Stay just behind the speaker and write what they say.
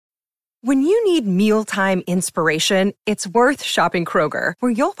When you need mealtime inspiration, it's worth shopping Kroger,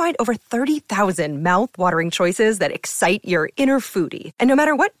 where you'll find over 30,000 mouth-watering choices that excite your inner foodie. And no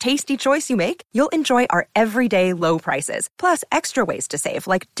matter what tasty choice you make, you'll enjoy our everyday low prices, plus extra ways to save,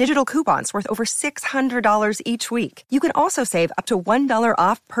 like digital coupons worth over $600 each week. You can also save up to $1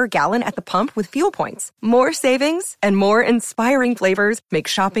 off per gallon at the pump with fuel points. More savings and more inspiring flavors make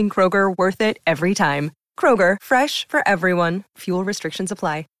shopping Kroger worth it every time. Kroger, fresh for everyone. Fuel restrictions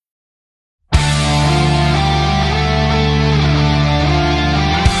apply.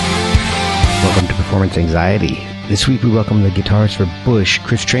 Welcome to Performance Anxiety. This week we welcome the guitarist for Bush,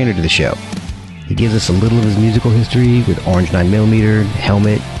 Chris Traynor, to the show. He gives us a little of his musical history with Orange 9mm,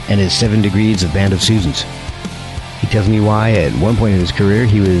 Helmet, and his 7 Degrees of Band of Susans. He tells me why at one point in his career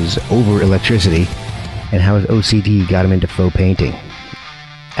he was over electricity and how his OCD got him into faux painting.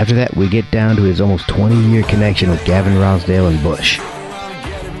 After that, we get down to his almost 20-year connection with Gavin Rossdale and Bush.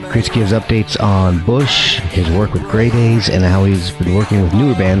 Chris gives updates on Bush, his work with Grey Days, and how he's been working with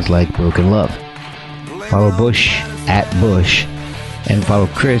newer bands like Broken Love. Follow Bush at Bush, and follow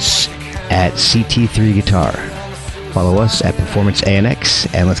Chris at CT3 Guitar. Follow us at Performance ANX,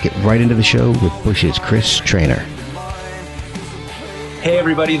 and let's get right into the show with Bush's Chris Traynor. Hey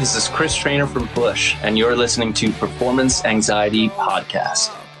everybody, this is Chris Traynor from Bush, and you're listening to Performance Anxiety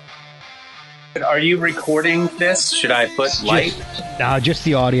Podcast. Are you recording this? Should I put light? Just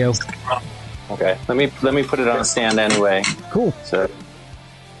the audio. Okay, let me put it on a stand anyway. Cool. So,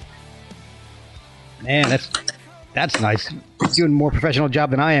 man, that's nice. You're doing a more professional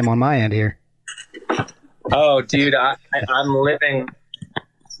job than I am on my end here. Oh, dude, I'm living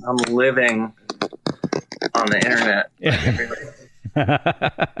on the internet.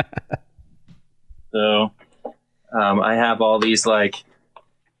 So, I have all these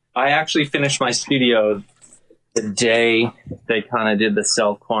I actually finished my studio the day they kind of did the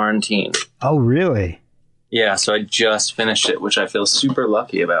self-quarantine. Oh, really? Yeah, so I just finished it, which I feel super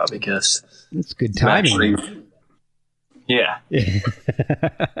lucky about because... It's good timing. Yeah.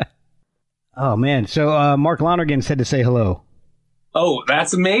 Oh, man. So Mark Lonergan said to say hello. Oh,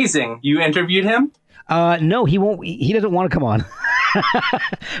 that's amazing. You interviewed him? No, he won't. He doesn't want to come on.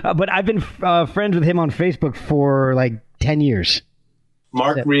 But I've been friends with him on Facebook for like 10 years.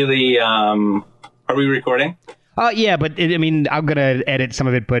 Mark really, are we recording? Yeah, but I'm going to edit some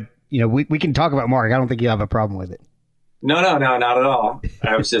of it, but we can talk about Mark. I don't think you have a problem with it. No, not at all.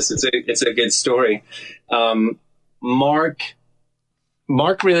 I was just, it's a good story. Mark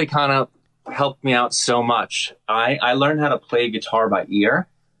really kind of helped me out so much. I learned how to play guitar by ear.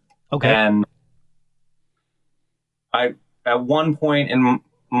 Okay. And at one point in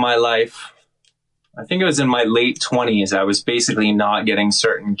my life, I think it was in my late 20s, I was basically not getting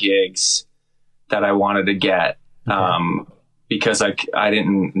certain gigs that I wanted to get because I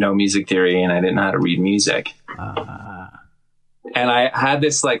didn't know music theory and I didn't know how to read music. And I had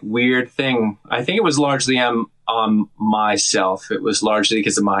this weird thing. I think it was largely on myself. It was largely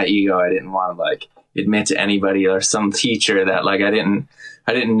because of my ego. I didn't want to admit to anybody or some teacher that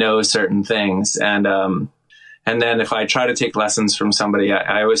I didn't know certain things. And then if I try to take lessons from somebody,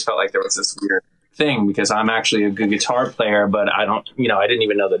 I always felt like there was this weird thing because I'm actually a good guitar player, but I didn't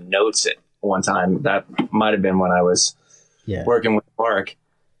even know the notes at one time. That might have been when I was working with Mark.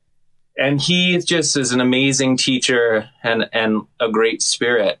 And he just is an amazing teacher and a great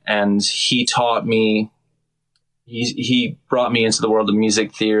spirit. And he taught me, he brought me into the world of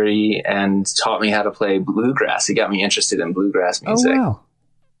music theory and taught me how to play bluegrass. He got me interested in bluegrass music. Oh, wow.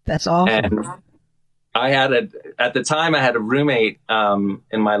 That's awesome. And at the time I had a roommate in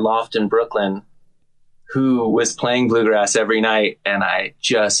my loft in Brooklyn who was playing bluegrass every night, and I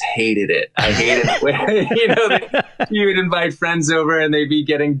just hated it. I hated it when, you would invite friends over and they'd be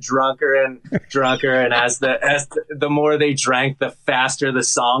getting drunker and drunker, and as the more they drank, the faster the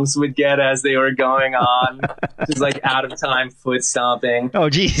songs would get as they were going on. Just out of time foot stomping. Oh,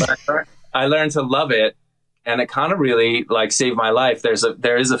 geez. But I learned to love it, and it kind of really saved my life.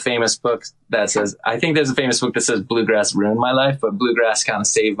 There is a famous book that says, I think there's a famous book that says Bluegrass ruined my life, but bluegrass kind of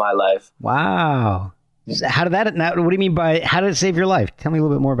saved my life. Wow. How did that? What do you mean by how did it save your life? Tell me a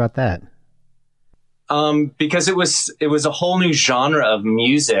little bit more about that. Because it was a whole new genre of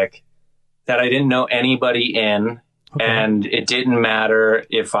music that I didn't know anybody in, and it didn't matter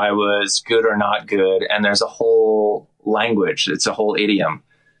if I was good or not good. And there's a whole language; it's a whole idiom.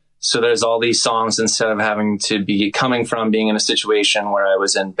 So there's all these songs, instead of having to be coming from being in a situation where I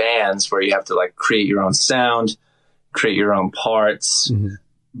was in bands where you have to create your own sound, create your own parts. Mm-hmm.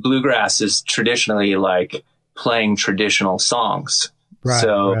 Bluegrass is traditionally playing traditional songs.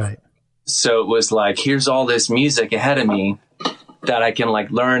 Right, so it was here's all this music ahead of me, that I can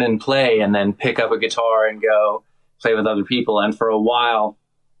like learn and play and then pick up a guitar and go play with other people. And for a while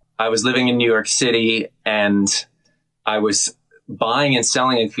I was living in New York City and I was buying and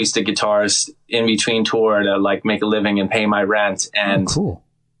selling acoustic guitars in between tour to like make a living and pay my rent. And cool.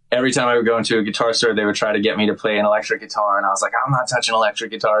 Every time I would go into a guitar store, they would try to get me to play an electric guitar. And I was like, I'm not touching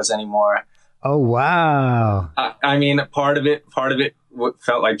electric guitars anymore. Oh, wow. I mean, part of it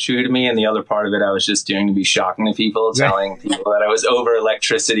felt like true to me. And the other part of it, I was just doing to be shocking to people, telling people that I was over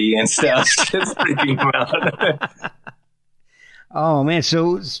electricity and stuff. Just freaking them out. Oh, man.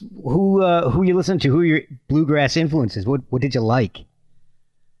 So who you listen to? Who are your bluegrass influences? What did you like?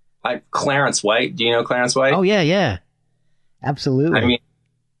 Clarence White. Do you know Clarence White? Oh, yeah. Absolutely. I mean,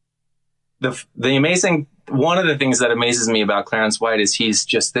 the amazing, one of the things that amazes me about Clarence White is he's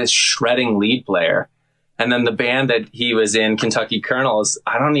just this shredding lead player. And then the band that he was in, Kentucky Colonels,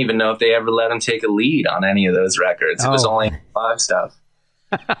 I don't even know if they ever let him take a lead on any of those records. It was only live stuff.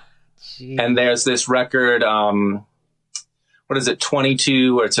 And there's this record, what is it,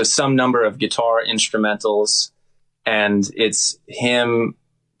 22, or it's some number of guitar instrumentals. And it's him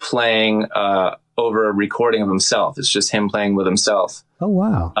playing over a recording of himself. It's just him playing with himself. Oh,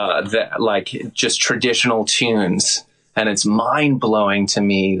 wow. Like just traditional tunes. And it's mind blowing to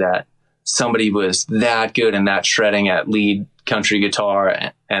me that somebody was that good and that shredding at lead country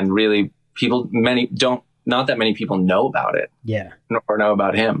guitar. And really not that many people know about it. Yeah. Or know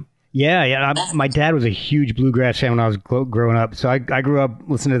about him. Yeah. My dad was a huge bluegrass fan when I was growing up. So I grew up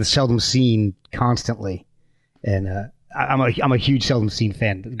listening to the Seldom Seen constantly. And, I'm a huge Seldom Seen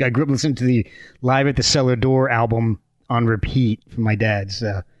fan. I grew up listening to the Live at the Cellar Door album on repeat from my dad.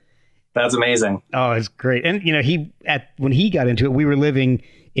 So that's amazing. Oh, it's great. And you know, when he got into it, we were living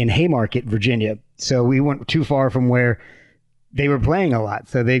in Haymarket, Virginia. So we weren't too far from where they were playing a lot.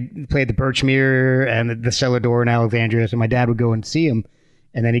 So they played the Birchmere and the Cellar Door in Alexandria. So my dad would go and see him,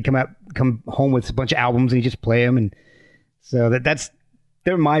 and then he'd come home with a bunch of albums and he'd just play them. And so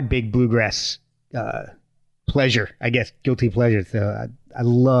they're my big bluegrass pleasure, I guess, guilty pleasure. So I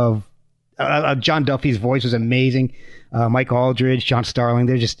love John Duffy's voice was amazing. Mike Aldridge, John Starling,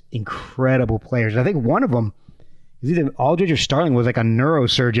 they're just incredible players. I think one of them, either Aldridge or Starling, was like a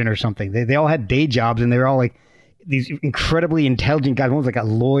neurosurgeon or something. They all had day jobs and they were all like these incredibly intelligent guys. One was like a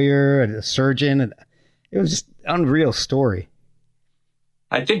lawyer and a surgeon. And it was just an unreal story.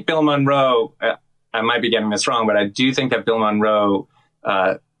 I think Bill Monroe, I might be getting this wrong, but I do think that Bill Monroe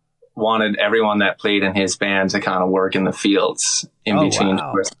wanted everyone that played in his band to kind of work in the fields in between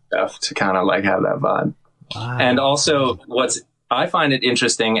stuff to kind of like have that vibe. Wow. And also I find it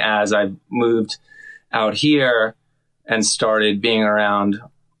interesting as I've moved out here and started being around,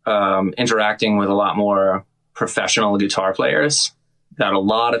 interacting with a lot more professional guitar players, that a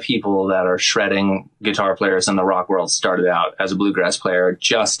lot of people that are shredding guitar players in the rock world started out as a bluegrass player.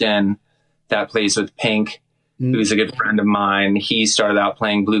 Justin, that plays with Pink, who's a good friend of mine. He started out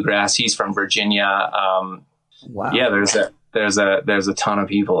playing bluegrass. He's from Virginia. Wow. Yeah, there's a ton of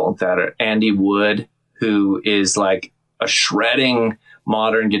people that are. Andy Wood, who is like a shredding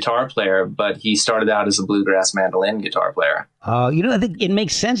modern guitar player, but he started out as a bluegrass mandolin guitar player. I think it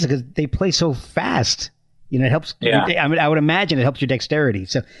makes sense because they play so fast. You know, it helps. Yeah. I mean, I would imagine it helps your dexterity.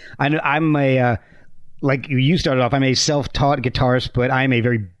 So I'm like you started off, I'm a self-taught guitarist, but I'm a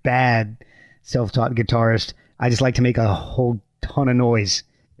very bad self-taught guitarist. I just like to make a whole ton of noise.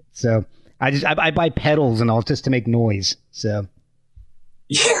 So I buy pedals and all just to make noise. So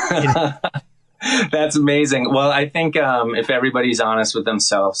yeah. That's amazing. Well, I think if everybody's honest with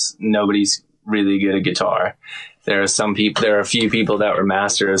themselves, nobody's really good at guitar. There are a few people that were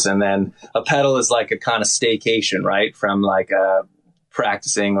masters, and then a pedal is like a kind of staycation, right? From like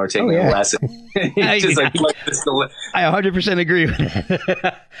practicing or taking a lesson. I 100% agree with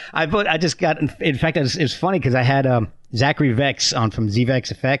that. I just got, in fact, it's funny because I had Zachary Vex on from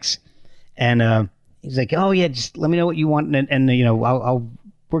ZVEX Effects, and he's like, "Oh yeah, just let me know what you want, and you know, I'll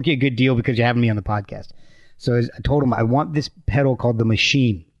work you a good deal because you're having me on the podcast." So I told him I want this pedal called the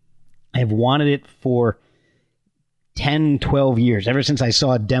Machine. I've wanted it for 10, 12 years, ever since I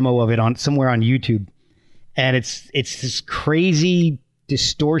saw a demo of it somewhere on YouTube. And it's this crazy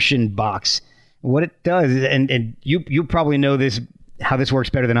distortion box. What it does, and you probably know this, how this works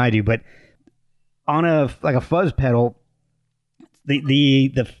better than I do, but on a fuzz pedal,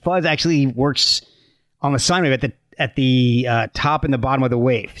 the fuzz actually works on the sine wave at the top and the bottom of the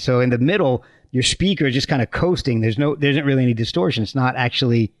wave. So in the middle, your speaker is just kind of coasting. There isn't really any distortion. It's not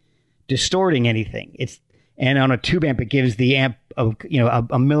actually distorting anything. And on a tube amp, it gives the amp a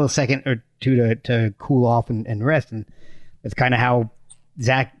millisecond or two to cool off and rest. And that's kind of how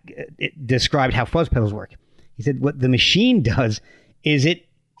Zach described how fuzz pedals work. He said what the machine does is it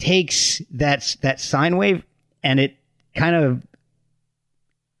takes that sine wave and it kind of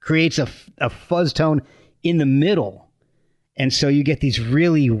creates a fuzz tone in the middle. And so you get these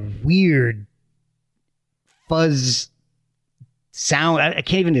really weird fuzz sound. I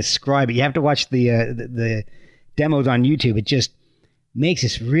can't even describe it. You have to watch the demos on YouTube. It just makes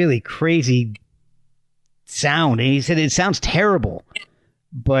this really crazy sound. And he said it sounds terrible,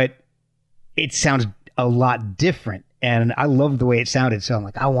 but it sounds a lot different. And I love the way it sounded. So I'm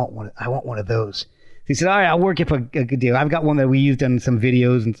like, I want one of those. He said, all right, I'll work it for a good deal. I've got one that we used on some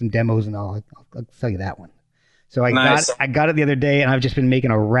videos and some demos and all. I'll sell you that one. So I got it the other day, and I've just been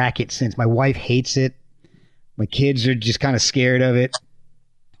making a racket since. My wife hates it. My kids are just kind of scared of it.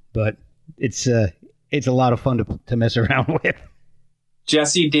 But it's a lot of fun to mess around with.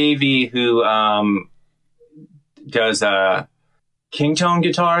 Jesse Davey, who does King Tone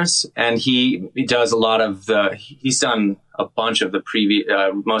guitars, and he does a lot of he's done a bunch of the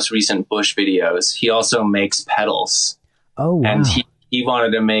most recent Bush videos. He also makes pedals. Oh, wow. And he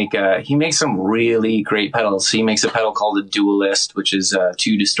wanted to make he makes some really great pedals. He makes a pedal called a Dualist, which is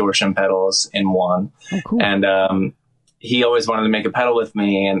 2 distortion pedals in one. Oh, cool. And he always wanted to make a pedal with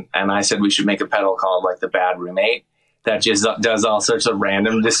me, and I said we should make a pedal called like the Bad Roommate that just does all sorts of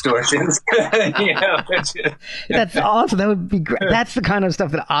random distortions. That's awesome. That would be great. That's the kind of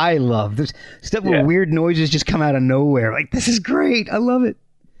stuff that I love. There's stuff where weird noises just come out of nowhere. Like, this is great. I love it.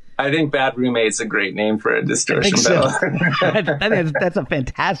 I think Bad Roommate's a great name for a distortion pedal. That's a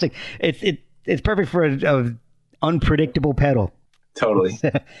fantastic. It's perfect for a unpredictable pedal. Totally.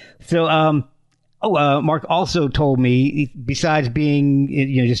 So, Mark also told me, besides being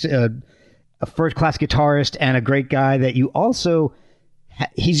just a first-class guitarist and a great guy, that you also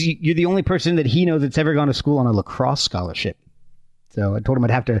you're the only person that he knows that's ever gone to school on a lacrosse scholarship. So I told him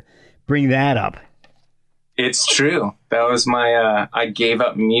I'd have to bring that up. It's true. That was my, I gave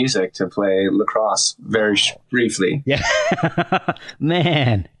up music to play lacrosse very briefly. Yeah.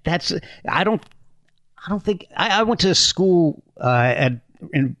 Man, I don't think, I went to school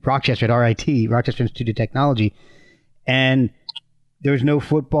in Rochester at RIT, Rochester Institute of Technology, and there was no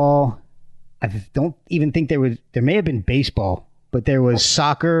football. I don't even think there may have been baseball, but there was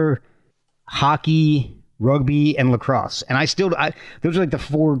soccer, hockey, rugby, and lacrosse. And those are like the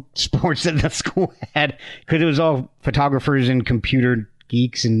 4 sports that the school had, because it was all photographers and computer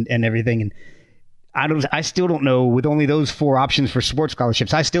geeks and everything. And I still don't know, with only those 4 options for sports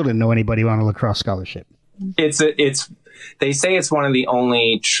scholarships, I still didn't know anybody on a lacrosse scholarship. They say it's one of the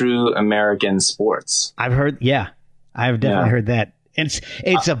only true American sports. I've heard, I've definitely heard that.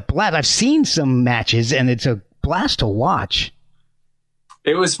 It's a blast. I've seen some matches, and it's a blast to watch.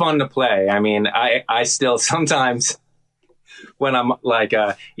 It was fun to play. I mean, I still sometimes, when I'm like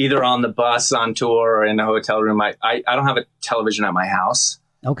either on the bus on tour or in a hotel room, I don't have a television at my house.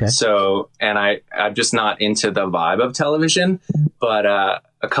 Okay. So, and I'm just not into the vibe of television. But a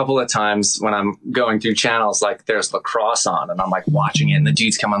couple of times when I'm going through channels, like there's lacrosse on, and I'm like watching it, and the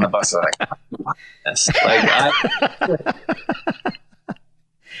dudes come on the bus, and I'm like, this.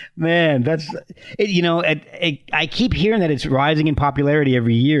 Man, that's it. I keep hearing that it's rising in popularity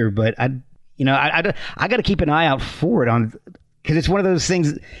every year, but I got to keep an eye out for it because it's one of those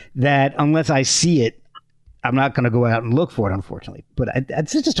things that unless I see it, I'm not going to go out and look for it, unfortunately. But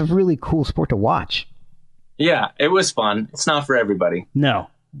it's just a really cool sport to watch. Yeah, it was fun. It's not for everybody. No,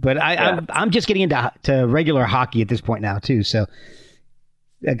 but I'm just getting into regular hockey at this point now too. So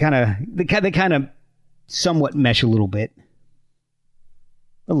they kind of somewhat mesh a little bit.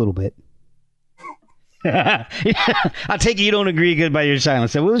 I'll take it you don't agree good by your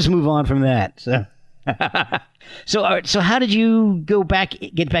silence. So we'll just move on from that. So how did you get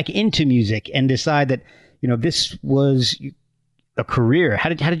back into music and decide that this was a career? How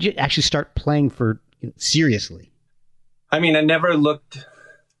did you actually start playing seriously? I mean, I never looked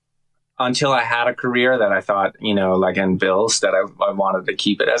until I had a career that I thought, like in bills, that I wanted to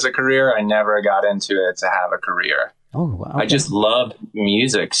keep it as a career. I never got into it to have a career. Oh, wow. Okay. I just loved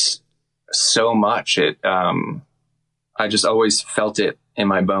music so much. I just always felt it in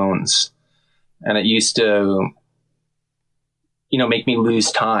my bones, and it used to, make me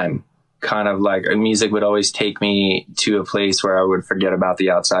lose time. Kind of like music would always take me to a place where I would forget about the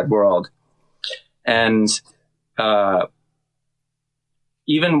outside world. And, so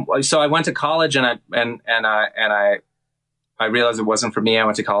I went to college, and I realized it wasn't for me. I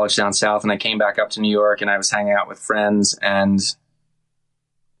went to college down south, and I came back up to New York, and I was hanging out with friends, and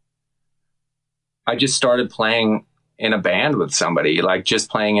I just started playing in a band with somebody, like just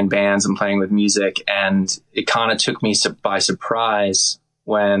playing in bands and playing with music. And it kind of took me by surprise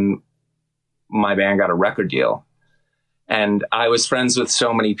when my band got a record deal. And I was friends with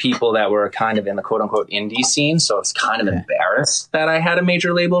so many people that were kind of in the quote unquote indie scene. So I was kind of embarrassed that I had a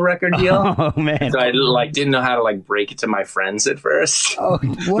major label record deal. Oh man. So I didn't know how to break it to my friends at first, Oh,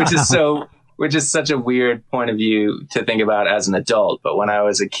 wow. which is such a weird point of view to think about as an adult. But when I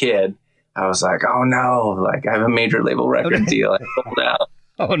was a kid, I was like, oh no, I have a major label record deal. I sold out.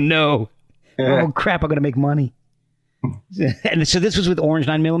 Oh no. Yeah. Oh crap, I'm going to make money. And so this was with Orange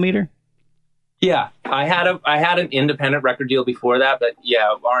 9mm? Yeah, I had an independent record deal before that, but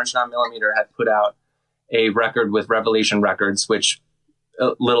yeah, Orange 9mm had put out a record with Revelation Records, which,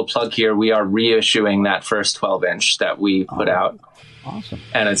 a little plug here, we are reissuing that first 12-inch that we put out. Awesome.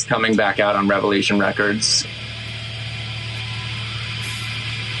 And it's coming back out on Revelation Records.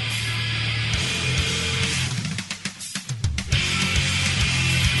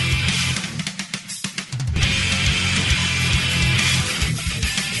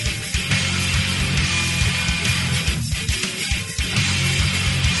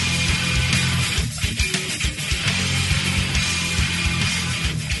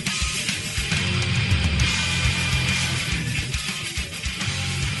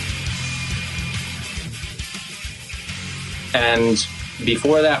 And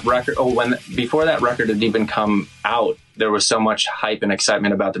before that record had even come out, there was so much hype and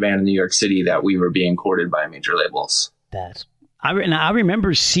excitement about the band in New York City that we were being courted by major labels. I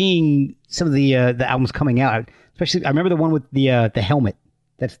remember seeing some of the albums coming out. Especially, I remember the one with the helmet.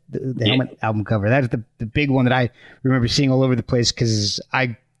 That's the helmet album cover. That's the big one that I remember seeing all over the place because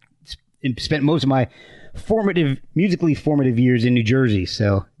I spent most of my musically formative years in New Jersey.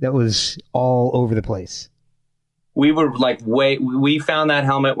 So that was all over the place. We were we found that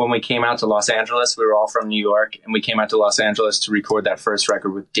helmet when we came out to Los Angeles. We were all from New York, and we came out to Los Angeles to record that first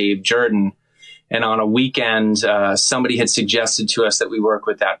record with Dave Jordan. And on a weekend, somebody had suggested to us that we work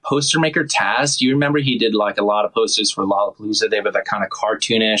with that poster maker, Taz. Do you remember he did a lot of posters for Lollapalooza? They were the kind of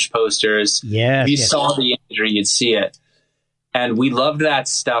cartoonish posters. Yeah. If you saw the imagery, you'd see it. And we loved that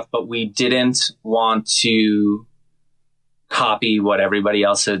stuff, but we didn't want to copy what everybody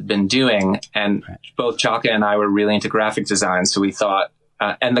else had been doing. And both Chaka and I were really into graphic design. So we thought,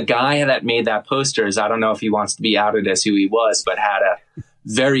 and the guy that made that posters, I don't know if he wants to be outed as who he was, but had a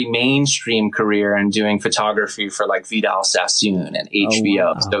very mainstream career in doing photography for Vidal Sassoon and HBO.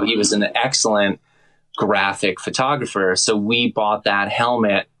 Oh, wow. So he was an excellent graphic photographer. So we bought that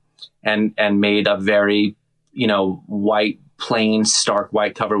helmet and made a very, white, plain, stark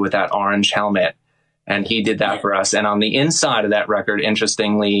white cover with that orange helmet. And he did that for us. And on the inside of that record,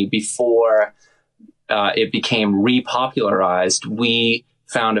 interestingly, before it became repopularized, we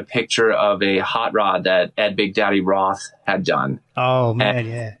found a picture of a hot rod that Ed Big Daddy Roth had done. Oh, man,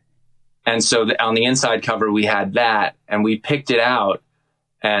 yeah. And so on the inside cover, we had that, and we picked it out.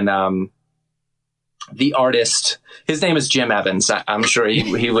 And the artist, his name is Jim Evans. I'm sure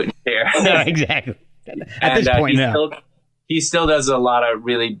he wouldn't care. No, exactly. At this point, no. He still does a lot of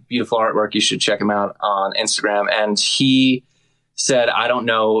really beautiful artwork. You should check him out on Instagram. And he said, I don't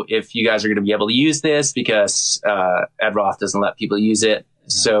know if you guys are going to be able to use this because Ed Roth doesn't let people use it.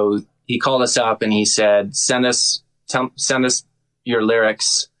 So he called us up and he said, send us your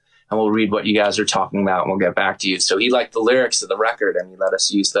lyrics and we'll read what you guys are talking about and we'll get back to you. So he liked the lyrics of the record and he let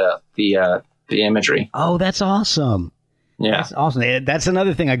us use the imagery. Oh, that's awesome. Yeah. That's awesome. That's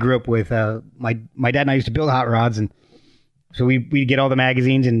another thing I grew up with. My dad and I used to build hot rods, and so we'd get all the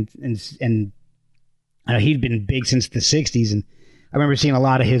magazines and he'd been big since the 60s, and I remember seeing a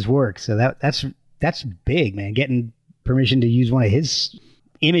lot of his work. So that's big, man. Getting permission to use one of his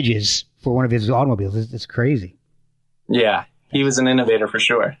images for one of his automobiles. It's crazy. Yeah. He was an innovator for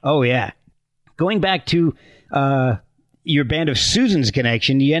sure. Oh, yeah. Going back to your Band of Susan's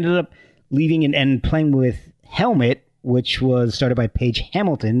connection, you ended up leaving and playing with Helmet, which was started by Paige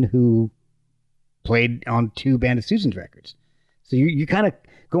Hamilton, who played on 2 Band of Susan's records. So you're kind of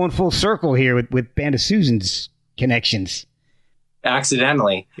going full circle here with Band of Susan's connections.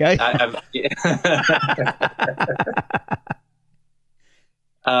 Accidentally. Yeah. I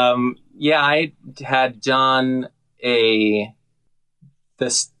had done the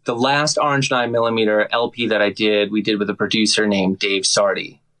last Orange 9mm LP that we did with a producer named Dave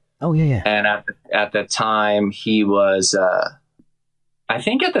Sardi. Oh, yeah. And at the time, he was, I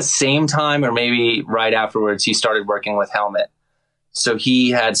think at the same time or maybe right afterwards, he started working with Helmet. So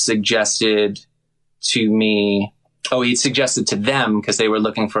he had suggested to them, because they were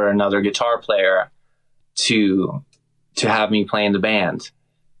looking for another guitar player to have me play in the band.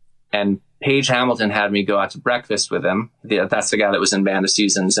 And Paige Hamilton had me go out to breakfast with him. That's the guy that was in Band of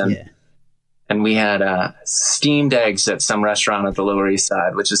Susan's. and we had steamed eggs at some restaurant at the Lower East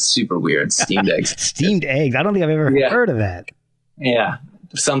Side, which is super weird. Steamed eggs. Steamed eggs. I don't think I've ever heard of that. Yeah.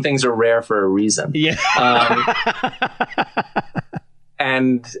 Some things are rare for a reason. Yeah.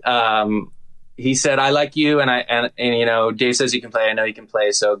 And he said, I like you. And, you know, Dave says you can play. I know you can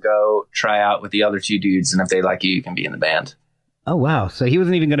play. So go try out with the other two dudes. And if they like you, you can be in the band. Oh, wow. So he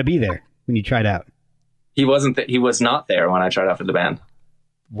wasn't even going to be there when you tried out. He wasn't. He was not there when I tried out for the band.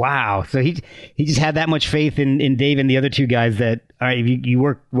 Wow. So he just had that much faith in Dave and the other two guys that, all right, if you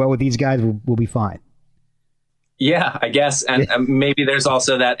work well with these guys, we'll be fine. Yeah, I guess. And maybe there's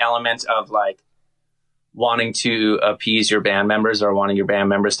also that element of like wanting to appease your band members or wanting your band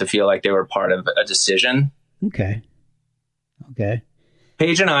members to feel like they were part of a decision. Okay.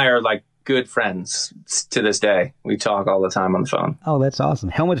 Paige and I are like good friends to this day. We talk all the time on the phone. Oh, that's awesome.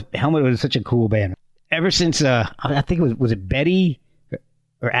 Helmet was such a cool band. Ever since, I think was it Betty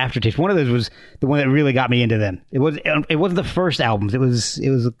or Aftertaste? One of those was the one that really got me into them. It wasn't the first albums. It was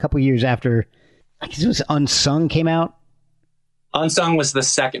a couple years after. I guess it was Unsung came out. Unsung was the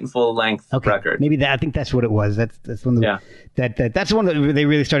second full length record. Maybe I think that's what it was. That's one of the, that's the one that they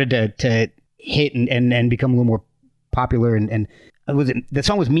really started to hit and become a little more popular. And was it the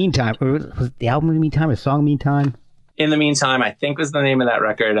song was Meantime, or was the album Meantime, or song Meantime? In the Meantime, I think was the name of that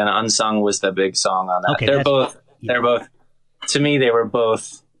record, and Unsung was the big song on that. Okay, they're both. To me, they were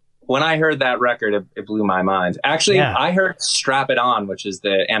both. When I heard that record, it blew my mind. Actually, I heard Strap It On, which is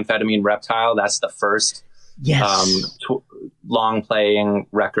the Amphetamine Reptile. That's the first long playing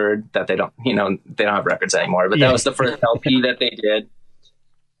record that they don't have records anymore. But that was the first LP that they did.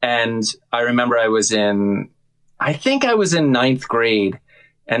 And I remember I think I was in ninth grade,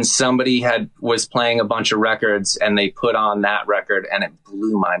 and somebody was playing a bunch of records, and they put on that record, and it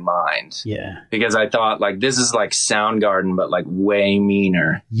blew my mind. Yeah. Because I thought, like, this is like Soundgarden, but like way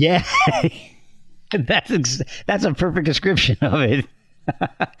meaner. Yeah. That's a perfect description of it.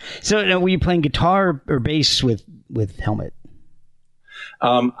 So were you playing guitar or bass with Helmet?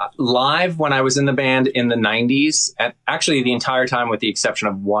 Live when I was in the band in the 90s, and actually the entire time with the exception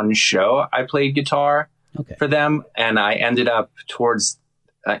of one show, I played guitar for them. And I ended up towards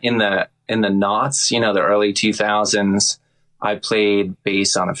in the noughts, the early 2000s, I played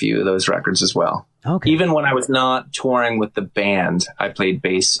bass on a few of those records as well. Okay. Even when I was not touring with the band, I played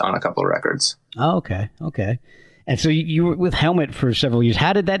bass on a couple of records. Oh, okay. And so you were with Helmet for several years.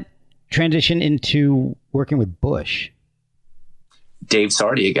 How did that transition into working with Bush? Dave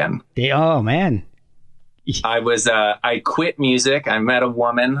Sardy again. Oh, man. I quit music. I met a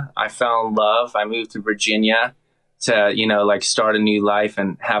woman. I fell in love. I moved to Virginia to, start a new life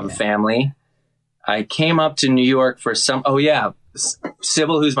and have a family. I came up to New York for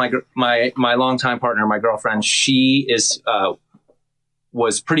Sybil, who's my longtime partner, my girlfriend. She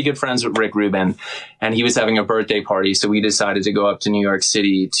was pretty good friends with Rick Rubin, and he was having a birthday party. So we decided to go up to New York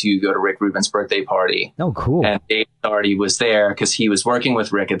City to go to Rick Rubin's birthday party. Oh, cool. And Dave Sardy was there because he was working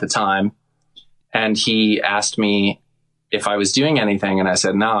with Rick at the time. And he asked me if I was doing anything. And I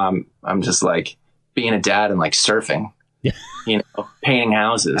said, no, I'm just like being a dad and like surfing, painting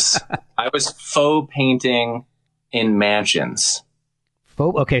houses. I was faux painting in mansions.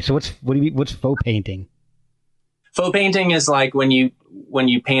 Okay. So what's faux painting? Faux painting is like when you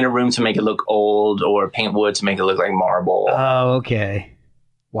paint a room to make it look old, or paint wood to make it look like marble. Oh, okay.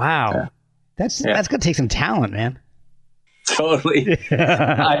 Wow. Yeah. That's going to take some talent, man. Totally.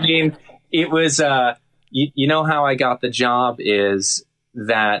 I mean, it was, you know how I got the job is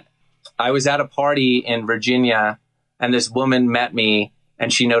that I was at a party in Virginia, and this woman met me,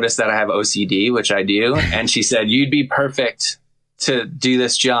 and she noticed that I have OCD, which I do. And she said, you'd be perfect to do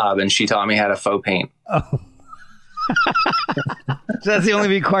this job. And she taught me how to faux paint. Oh. So that's the only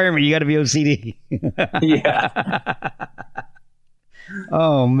requirement. You got to be OCD. Yeah.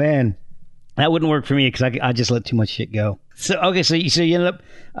 Oh, man. That wouldn't work for me because I just let too much shit go. So you ended up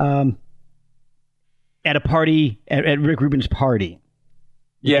at a party, at Rick Rubin's party.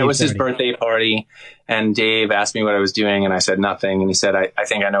 Yeah, it was his birthday party, and Dave asked me what I was doing, and I said nothing, and he said, I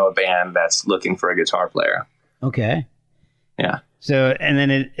think I know a band that's looking for a guitar player. Okay. Yeah. So, and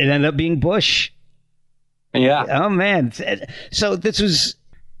then it ended up being Bush. Yeah. Oh, man. So this was,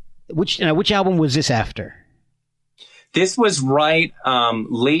 which album was this after? This was right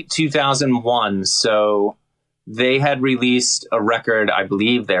late 2001, so they had released a record. I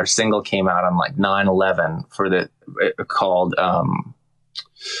believe their single came out on like 9/11 called...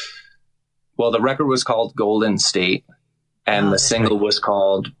 the record was called Golden State, and the single was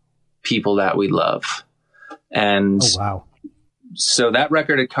called People That We Love. And so that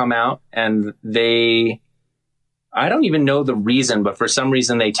record had come out, and they I don't even know the reason, but for some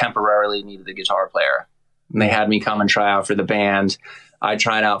reason they temporarily needed a guitar player. And they had me come and try out for the band. I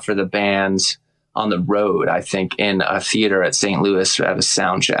tried out for the band on the road, I think, in a theater at St. Louis at a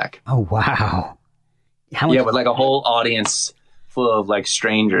sound check. Oh, wow. Yeah, with like a whole audience full of like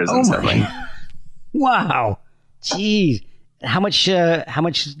strangers and stuff like that. Wow. Jeez. How much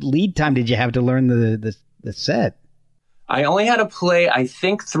lead time did you have to learn the set? I only had to play, I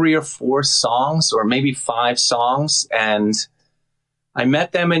think, 3 or 4 songs, or maybe 5 songs. And I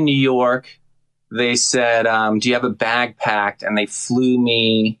met them in New York. They said, do you have a bag packed? And they flew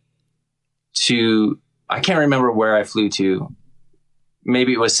me to, I can't remember where I flew to.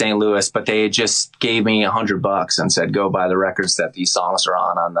 Maybe it was St. Louis, but they just gave me $100 and said, go buy the records that these songs are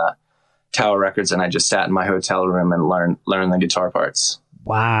on the Tower Records. And I just sat in my hotel room and learned the guitar parts.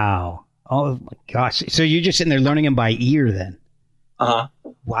 Wow. Oh my gosh. So you're just sitting there learning them by ear then? Uh-huh.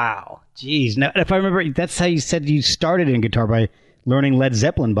 Wow. Jeez. Now, if I remember, that's how you said you started in guitar, by learning Led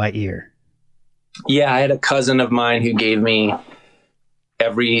Zeppelin by ear. Yeah. I had a cousin of mine who gave me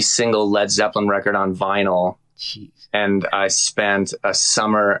every single Led Zeppelin record on vinyl. Jeez. And I spent a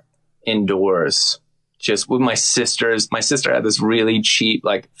summer indoors just with my sisters. My sister had this really cheap,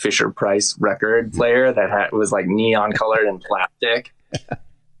 like Fisher Price record player that was like neon colored and plastic.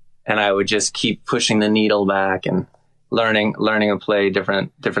 And I would just keep pushing the needle back and learning to play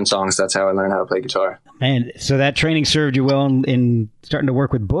different songs. That's how I learned how to play guitar. Man, so that training served you well in starting to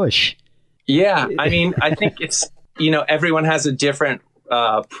work with Bush. Yeah. I mean, I think it's, everyone has a different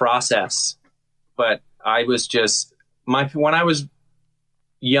process, but I was just, when I was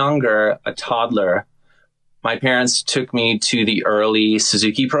younger, a toddler, my parents took me to the early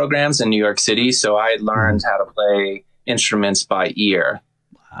Suzuki programs in New York City. So I learned how to play instruments by ear.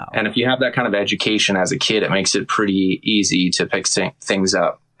 Wow. And if you have that kind of education as a kid, it makes it pretty easy to pick things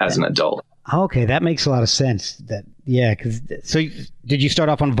up as an adult. Okay, that makes a lot of sense. So did you start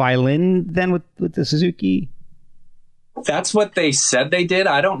off on violin then with the Suzuki? That's what they said they did.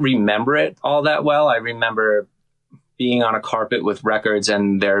 I don't remember it all that well. I remember being on a carpet with records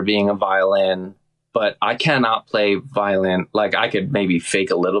and there being a violin, but I cannot play violin. Like, I could maybe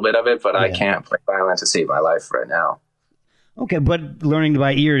fake a little bit of it, but I can't play violin to save my life right now. Okay, but learning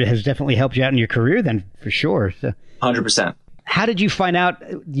by ear has definitely helped you out in your career then, for sure. So, 100%. How did you find out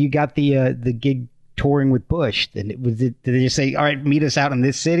you got the gig touring with Bush? Did they just say, all right, meet us out in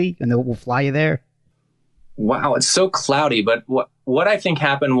this city and then we'll fly you there? Wow, it's so cloudy. But what I think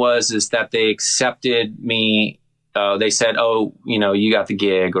happened is that they accepted me. They said, oh, you got the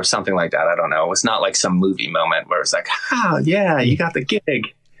gig or something like that. I don't know. It's not like some movie moment where it's like, yeah, you got the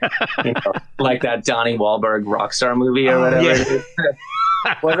gig. Like that Donnie Wahlberg Rockstar movie or whatever. Yeah.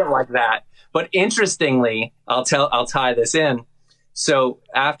 It wasn't like that. But interestingly, I'll tie this in. So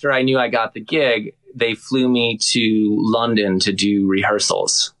after I knew I got the gig, they flew me to London to do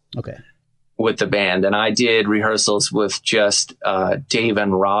rehearsals. Okay. With the band, and I did rehearsals with just Dave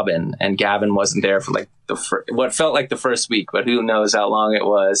and Robin, and Gavin wasn't there for like what felt like the first week, but who knows how long it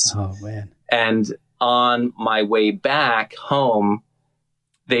was. Oh man. And on my way back home,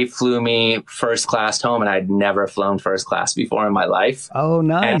 they flew me first class home, and I'd never flown first class before in my life. Oh,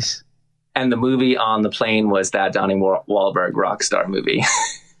 nice. And the movie on the plane was that Donnie Wahlberg Rockstar movie.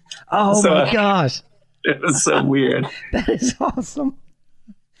 Oh my gosh. It was so weird. That is awesome.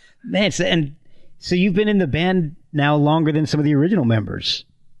 Man, so you've been in the band now longer than some of the original members.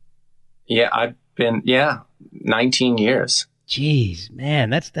 Yeah, I've been 19 years. Jeez,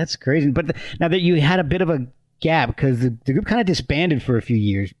 man, that's crazy. But now that you had a bit of a gap because the group kind of disbanded for a few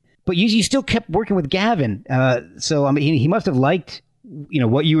years, but you still kept working with Gavin. So I mean, he must have liked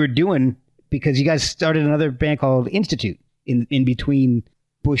what you were doing, because you guys started another band called Institute in between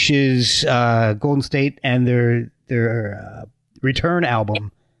Bush's Golden State and their Return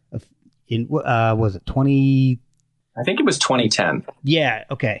album. Was it 20? I think it was 2010. Yeah.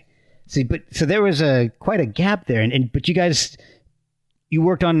 Okay. See, so there was quite a gap there, but you guys, you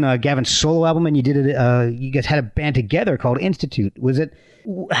worked on Gavin's solo album, and you did it. You guys had a band together called Institute.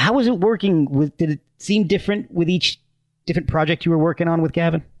 How was it working did it seem different with each different project you were working on with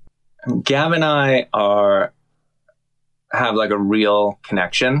Gavin? Gavin and I have like a real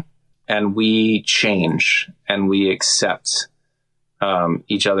connection, and we change and we accept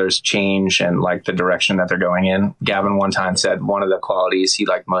each other's change and like the direction that they're going in. Gavin one time said one of the qualities he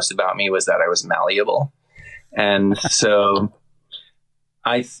liked most about me was that I was malleable. And so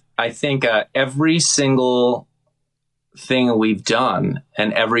I think every single thing we've done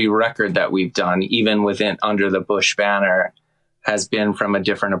and every record that we've done, even under the Bush banner, has been from a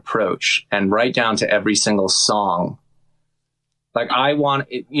different approach, and right down to every single song. Like I want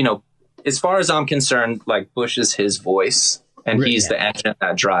it, as far as I'm concerned, like Bush is his voice and he's the engine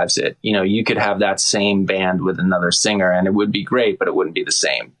that drives it. You know, you could have that same band with another singer and it would be great, but it wouldn't be the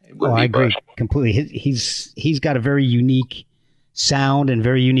same. It would be I agree Bush. completely. He's got a very unique sound and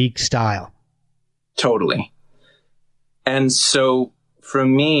very unique style. Totally. And so for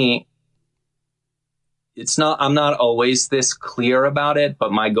me, I'm not always this clear about it,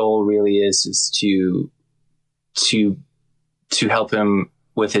 but my goal really is to help him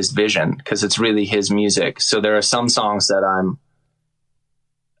with his vision, because it's really his music. So there are some songs that I'm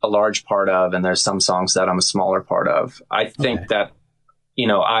a large part of, and there's some songs that I'm a smaller part of. I think that, you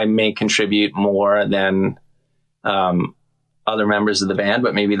know, I may contribute more than other members of the band,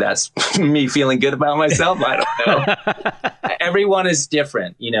 but maybe that's me feeling good about myself. I don't know. Everyone is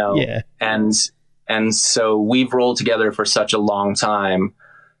different, you know, and so we've rolled together for such a long time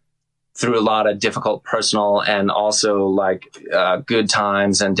through a lot of difficult personal and also like good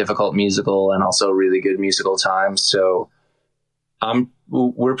times and difficult musical and also really good musical times. So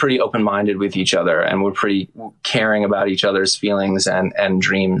we're pretty open-minded with each other, and we're pretty caring about each other's feelings and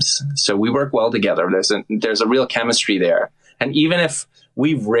dreams. So we work well together. There's a real chemistry there. And even if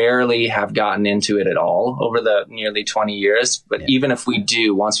we rarely have gotten into it at all over the nearly 20 years, but even if we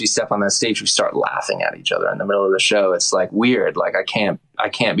do, once we step on that stage, we start laughing at each other in the middle of the show. It's like weird. Like I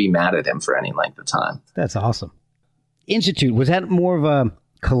can't be mad at him for any length of time. That's awesome. Institute, was that more of a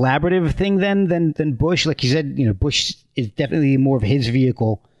collaborative thing then than Bush? Like you said, you know, Bush is definitely more of his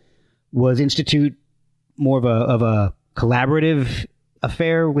vehicle. Was Institute more of a collaborative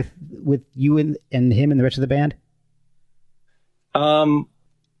affair with you and him and the rest of the band?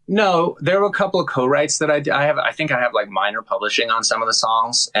 No, there were a couple of co-writes that I have. I think I have like minor publishing on some of the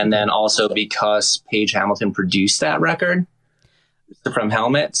songs. And then also because Page Hamilton produced that record from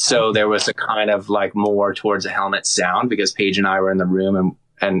Helmet. So there was a kind of like more towards a Helmet sound because Page and I were in the room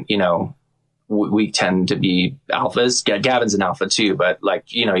and you know, we tend to be alphas. Gavin's an alpha too, but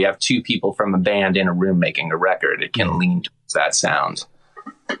like, you know, you have two people from a band in a room making a record. It can lean towards that sound.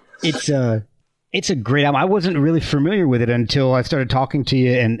 It's a great album. I wasn't really familiar with it until I started talking to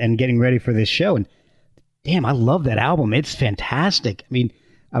you and getting ready for this show. And damn, I love that album. It's fantastic. I mean,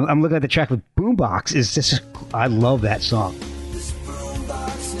 I'm looking at the track with Boombox. It's just, I love that song. This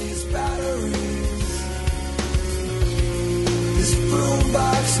boombox needs batteries. This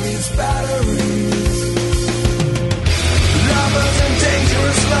boombox needs batteries. Lovers and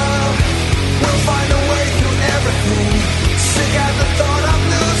dangerous love will find a way through everything. Sick at the thought of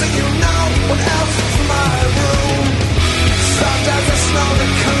losing you know. What else is my room? Sometimes the snow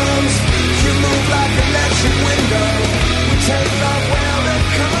that comes, you move like an electric window. We take off where it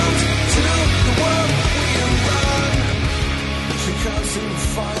comes to the world we run. She can't seem to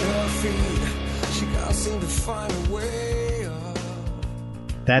find her feet. She can't seem to find a way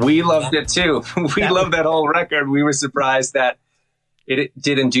up. We loved it too. We loved that whole record. We were surprised that it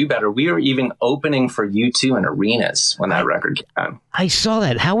didn't do better. We were even opening for U2 in arenas when that record came out. I saw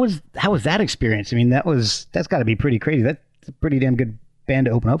that. How was that experience? I mean, that's got to be pretty crazy. That's a pretty damn good band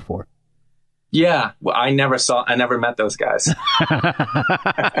to open up for. Yeah. Well, I never met those guys.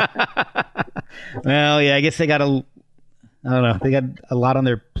 Well, yeah, I guess they got they got a lot on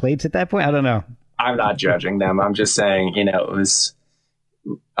their plates at that point. I don't know. I'm not judging them. I'm just saying, you know, it was,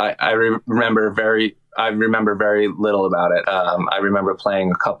 I remember very little about it. I remember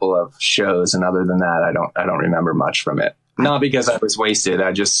playing a couple of shows, and other than that, I don't remember much from it. Not because I was wasted.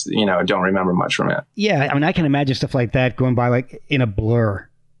 I just, you know, don't remember much from it. Yeah, I mean, I can imagine stuff like that going by like in a blur.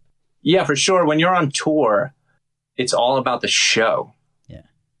 Yeah, for sure. When you're on tour, it's all about the show. Yeah.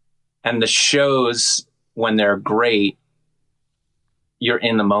 And the shows, when they're great, you're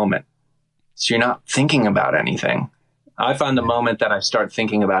in the moment. So you're not thinking about anything. I find the moment that I start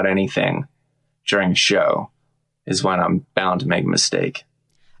thinking about anything during a show is when I'm bound to make a mistake.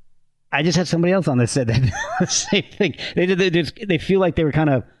 I just had somebody else on that said that the same thing. They feel like they were kind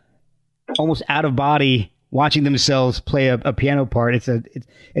of almost out of body watching themselves play a piano part. It's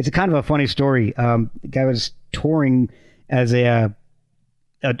a kind of a funny story. The guy was touring as a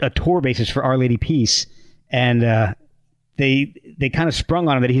tour basis for Our Lady Peace, and they kind of sprung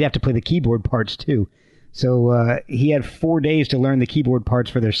on him that he'd have to play the keyboard parts too. So he had 4 days to learn the keyboard parts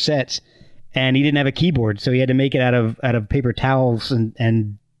for their sets, and he didn't have a keyboard, so he had to make it out of paper towels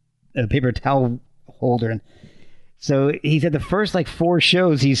and a paper towel holder. And so he said the first like 4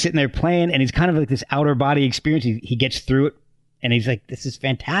 shows he's sitting there playing, and he's kind of like this outer body experience. He gets through it, and he's like, "This is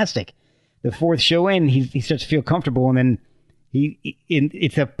fantastic." The 4th show in, he starts to feel comfortable, and then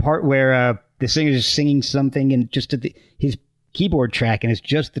it's a part where the singer is singing something and just his keyboard track, and it's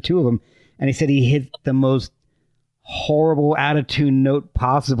just the two of them. And he said he hit the most horrible out of tune note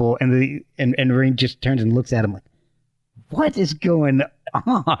possible, and Rain just turns and looks at him like, what is going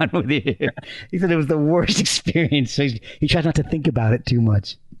on with you? He said it was the worst experience. So he tries not to think about it too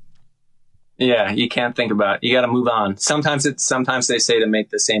much. Yeah, you can't think about it. You got to move on. Sometimes they say to make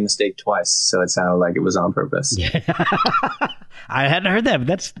the same mistake twice, so it sounded like it was on purpose. Yeah. I hadn't heard that,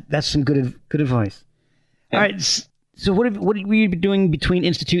 but that's some good advice. Yeah. All right, so what were you doing between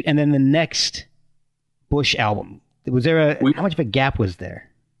Institute and then the next Bush album? Was there how much of a gap was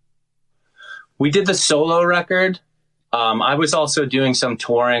there? We did the solo record. I was also doing some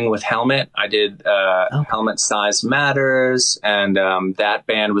touring with Helmet. I did Helmet Size Matters, and that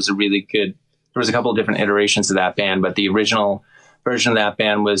band was a really good. There was a couple of different iterations of that band, but the original version of that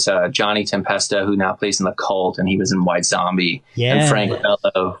band was Johnny Tempesta, who now plays in The Cult, and he was in White Zombie, and Frank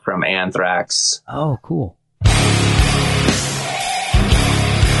Bello from Anthrax. Oh, cool.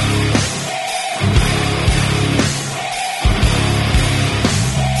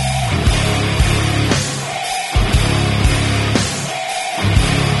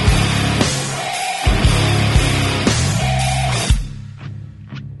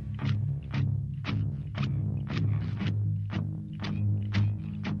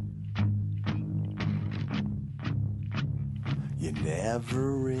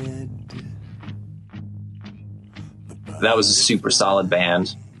 That was a super solid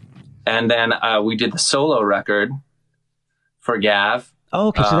band. And then we did the solo record for Gav. Oh,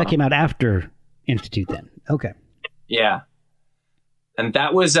 okay. So that came out after Institute then. Okay. Yeah. And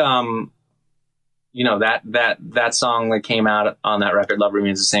that was, that song that came out on that record, Love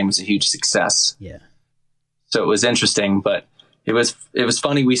Remains the Same, was a huge success. Yeah. So it was interesting, but it was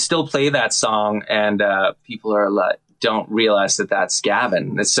funny. We still play that song, and people are like, don't realize that that's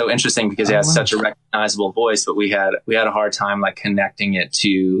Gavin. It's so interesting because he has such a recognizable voice, but we had a hard time like connecting it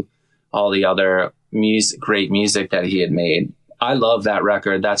to all the other great music that he had made. I love that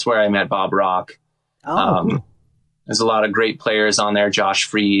record. That's where I met Bob Rock. Cool. There's a lot of great players on there. Josh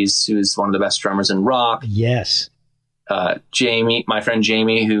Freese, who's one of the best drummers in rock. Yes. Jamie, my friend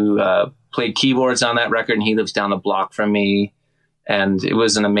Jamie, who played keyboards on that record, and he lives down the block from me. And it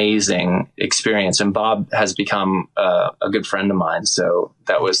was an amazing experience. And Bob has become a good friend of mine. So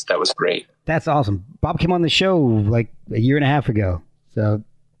that was great. That's awesome. Bob came on the show like a year and a half ago. So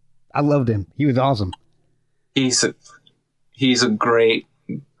I loved him. He was awesome. He's a great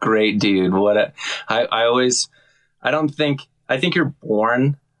dude. I think you're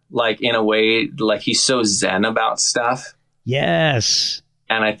born like in a way, like he's so zen about stuff. Yes.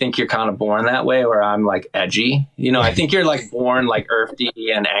 And I think you're kind of born that way, where I'm like edgy. I think you're like born like earthy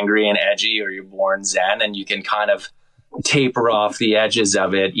and angry and edgy, or you're born zen, and you can kind of taper off the edges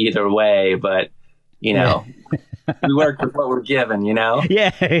of it either way. But, we work with what we're given,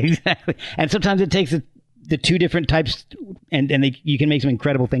 Yeah, exactly. And sometimes it takes the two different types and you can make some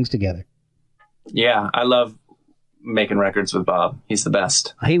incredible things together. Yeah, I love making records with Bob. He's the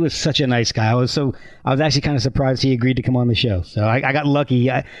best. He was such a nice guy. I was actually kind of surprised he agreed to come on the show. So I got lucky.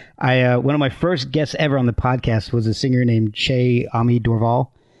 I one of my first guests ever on the podcast was a singer named Che Ami Dorval.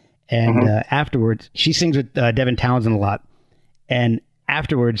 And afterwards, she sings with Devin Townsend a lot. And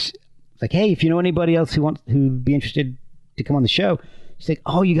afterwards, it's like, hey, if you know anybody else who'd be interested to come on the show, she's like,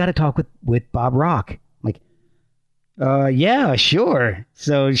 oh, you got to talk with Bob Rock. I'm like, yeah, sure.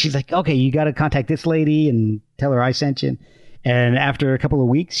 So she's like, okay, you got to contact this lady and tell her I sent you. And after a couple of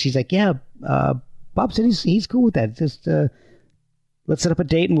weeks, she's like, yeah, Bob said he's cool with that. Just let's set up a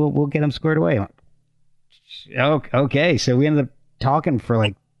date and we'll get him squared away. Okay. So we ended up talking for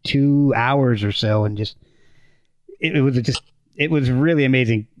like 2 hours or so, and it was really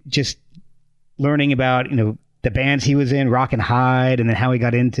amazing. Just learning about the bands he was in, Rock and Hide, and then how he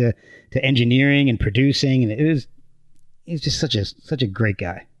got into engineering and producing, and he's just such a great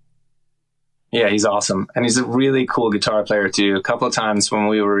guy. Yeah, he's awesome. And he's a really cool guitar player too. A couple of times when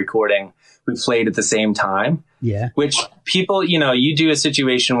we were recording, we played at the same time. Yeah. Which people, you do a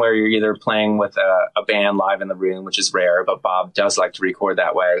situation where you're either playing with a band live in the room, which is rare, but Bob does like to record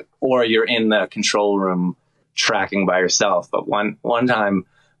that way, or you're in the control room tracking by yourself. But one time,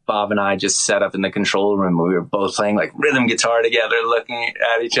 Bob and I just set up in the control room. We were both playing like rhythm guitar together, looking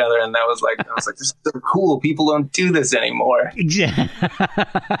at each other. And I was like, this is so cool. People don't do this anymore.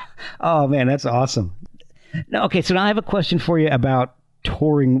 Oh man, that's awesome. Now, okay. So now I have a question for you about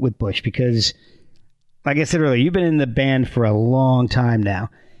touring with Bush, because like I said earlier, you've been in the band for a long time now.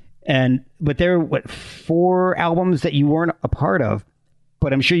 But there are 4 albums that you weren't a part of,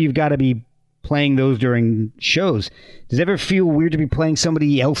 but I'm sure you've got to be playing those during shows. Does it ever feel weird to be playing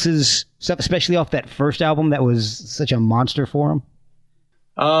somebody else's stuff, especially off that first album that was such a monster for him?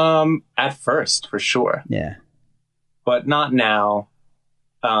 At first, for sure. Yeah. but not now.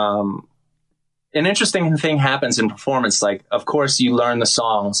 An interesting thing happens in performance. Like, of course, you learn the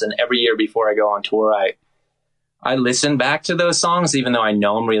songs, and every year before I go on tour, I listen back to those songs, even though I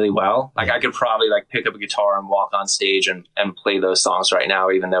know them really well. Like, I could probably like pick up a guitar and walk on stage and play those songs right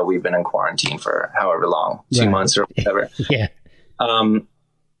now, even though we've been in quarantine for however long, 2 months or whatever. Yeah.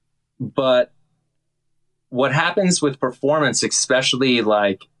 But what happens with performance, especially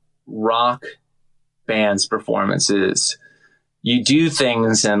like rock bands performances, you do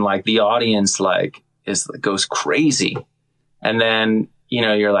things and like the audience like goes crazy. And then, you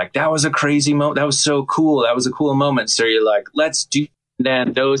know, you're like, that was a crazy moment. That was so cool. That was a cool moment. So you're like, let's do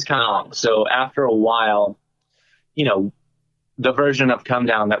then those kind of. So after a while, you know, the version of Come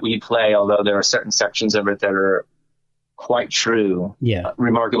Down that we play, although there are certain sections of it that are quite true,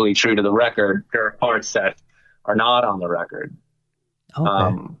 remarkably true to the record, there are parts that are not on the record.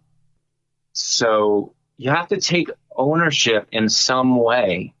 Okay. So you have to take ownership in some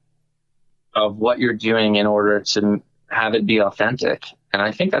way of what you're doing in order to have it be authentic. And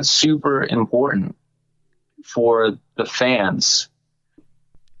I think that's super important for the fans.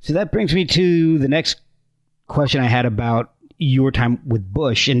 So that brings me to the next question I had about your time with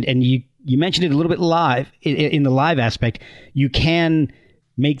Bush. And you mentioned it a little bit live, in the live aspect. You can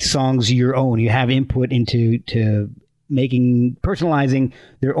make songs your own. You have input into personalizing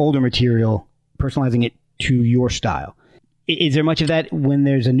their older material, personalizing it to your style. Is there much of that when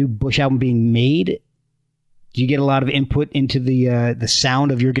there's a new Bush album being made? Do you get a lot of input into the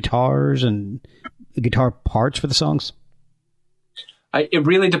sound of your guitars and the guitar parts for the songs? It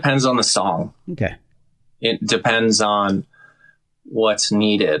really depends on the song. Okay. It depends on what's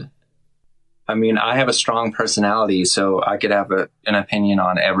needed. I mean, I have a strong personality, so I could have an opinion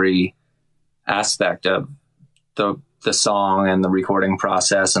on every aspect of the song and the recording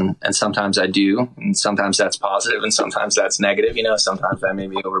process. And sometimes I do, and sometimes that's positive and sometimes that's negative. You know, sometimes I may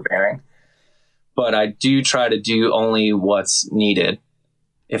be overbearing, but I do try to do only what's needed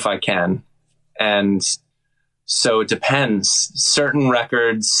if I can. And so it depends. Certain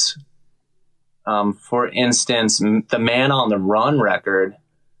records, for instance, the Man on the Run record,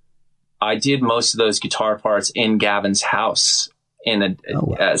 I did most of those guitar parts in Gavin's house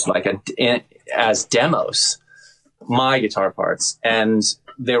as demos, my guitar parts. And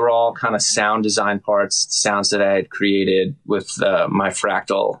they were all kind of sound design parts, sounds that I had created with my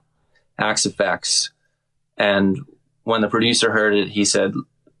Fractal Axe effects. And when the producer heard it, he said,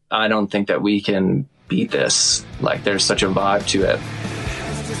 I don't think that we can beat this. Like, there's such a vibe to it.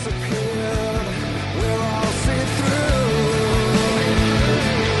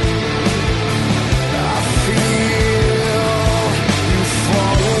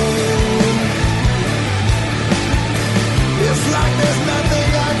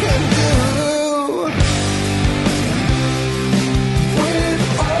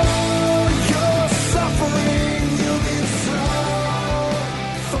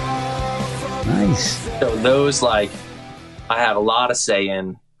 So those, like, I have a lot of say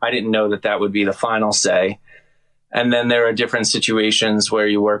in. I didn't know that would be the final say. And then there are different situations where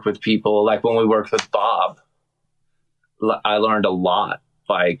you work with people. Like when we worked with Bob, I learned a lot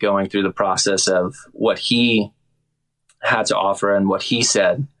by going through the process of what he had to offer and what he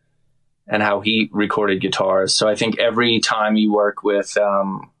said and how he recorded guitars. So I think every time you work with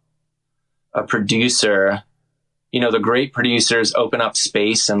a producer, you know, the great producers open up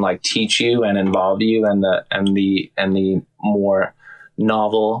space and like teach you and involve you, and the more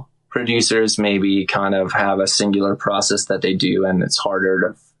novel producers maybe kind of have a singular process that they do, and it's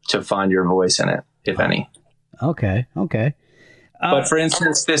harder to find your voice in it, if any. Okay. But for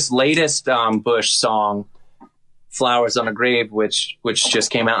instance, this latest Bush song, Flowers on a Grave, which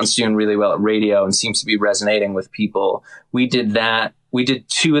just came out and doing really well at radio and seems to be resonating with people. We did that. We did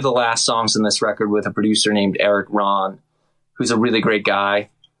two of the last songs in this record with a producer named Eric Ron, who's a really great guy.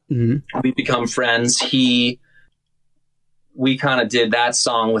 Mm-hmm. We've become friends. We kind of did that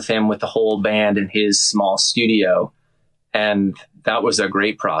song with him with the whole band in his small studio. And that was a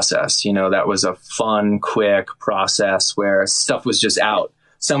great process. You know, that was a fun, quick process where stuff was just out.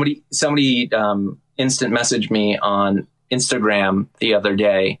 Somebody instant messaged me on Instagram the other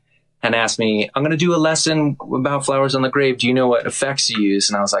day and asked me, I'm going to do a lesson about Flowers on the Grave. Do you know what effects you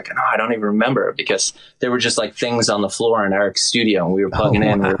use? And I was like, no, I don't even remember, because there were just like things on the floor in Eric's studio and we were plugging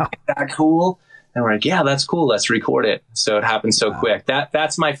in. We were like, is that cool? And we're like, yeah, that's cool. Let's record it. So it happened so quick.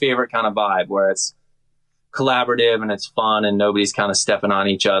 That's my favorite kind of vibe, where it's collaborative and it's fun and nobody's kind of stepping on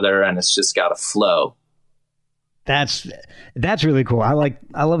each other and it's just got a flow. That's really cool.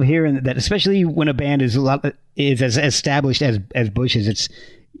 I love hearing that, especially when a band is as established as Bush is. It's,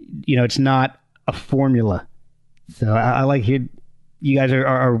 you know, it's not a formula So I like you guys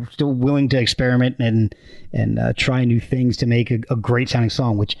are still willing to experiment and try new things to make a great sounding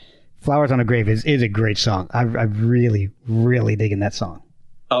song, which Flowers on a Grave is a great song. I've really, really digging that song.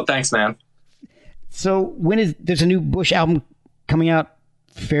 Oh, thanks, man. So there's a new Bush album coming out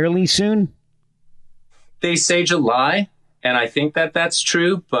fairly soon? They say July, and I think that's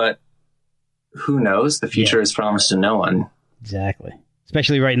true, but who knows? The future is promised to no one. Exactly.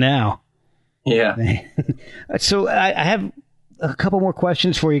 Especially right now. Yeah. So I have a couple more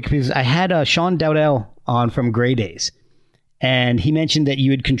questions for you, because I had Sean Dowdell on from Grey Days, and he mentioned that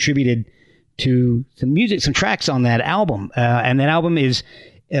you had contributed to some tracks on that album. And that album is,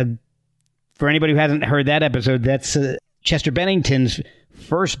 for anybody who hasn't heard that episode, that's Chester Bennington's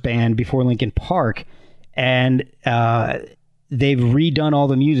first band before Linkin Park. And they've redone all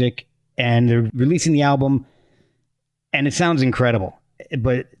the music, and they're releasing the album, and it sounds incredible.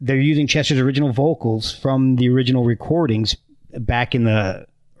 But they're using Chester's original vocals from the original recordings back in the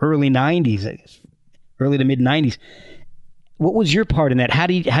early 90s, I guess, early to mid 90s. What was your part in that? How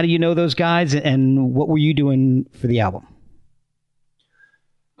do you know those guys, and what were you doing for the album?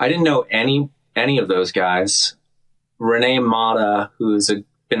 I didn't know any of those guys. Renee Mata, who's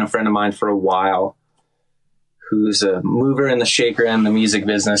been a friend of mine for a while, who's a mover and the shaker in the music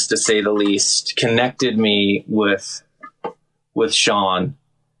business, to say the least, connected me with Sean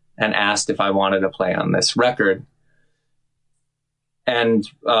and asked if I wanted to play on this record. And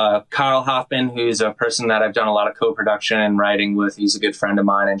Kyle Hoffman, who's a person that I've done a lot of co-production and writing with, he's a good friend of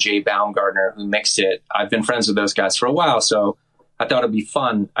mine, and Jay Baumgartner, who mixed it. I've been friends with those guys for a while, so I thought it'd be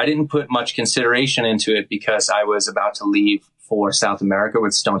fun. I didn't put much consideration into it because I was about to leave for South America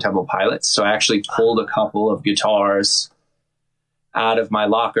with Stone Temple Pilots. So I actually pulled a couple of guitars out of my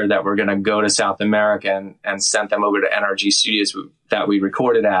locker that were going to go to South America and sent them over to NRG Studios that we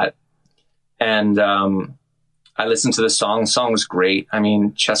recorded at. And I listened to the song. The song was great. I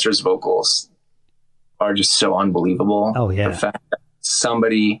mean, Chester's vocals are just so unbelievable. Oh, yeah. The fact that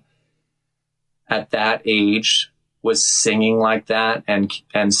somebody at that age was singing like that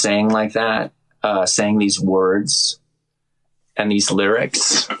and saying like that, saying these words and these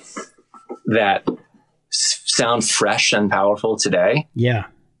lyrics that sound fresh and powerful today. Yeah.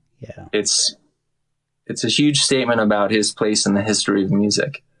 It's a huge statement about his place in the history of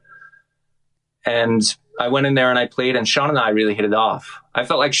music. And I went in there and I played, and Sean and I really hit it off. I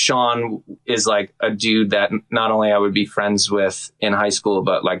felt like Sean is like a dude that not only I would be friends with in high school,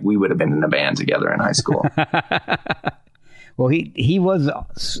 but like we would have been in a band together in high school. Well, he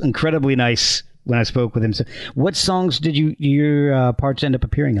was incredibly nice when I spoke with him. So what songs did your parts end up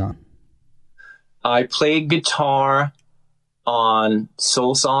appearing on? I played guitar on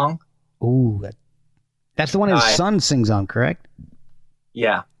Soul Song. Ooh, that's the one his son sings on, correct?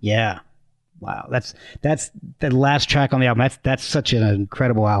 Yeah. Yeah. Wow, that's the last track on the album. That's such an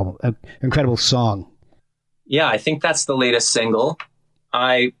incredible album, an incredible song. Yeah, I think that's the latest single.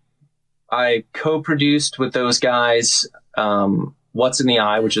 I co-produced with those guys What's in the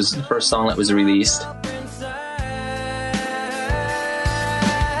Eye, which is the first song that was released.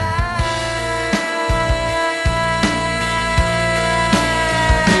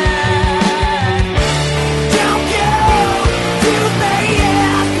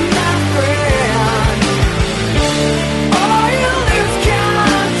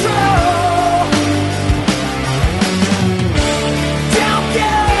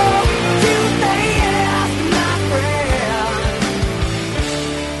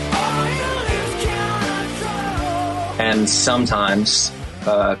 And sometimes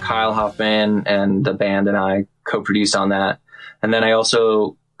Kyle Hoffman and the band and I co-produced on that. And then I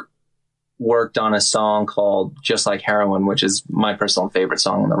also worked on a song called Just Like Heroin, which is my personal favorite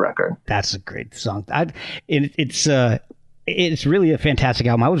song on the record. That's a great song. It's really a fantastic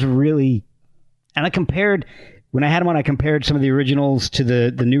album. I was really, and when I had them on, I compared some of the originals to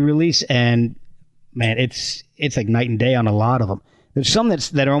the new release, and man, it's like night and day on a lot of them. There's some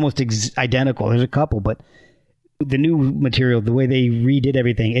that are almost identical. There's a couple, but the new material, the way they redid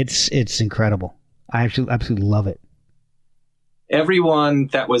everything, it's incredible. I absolutely love it. Everyone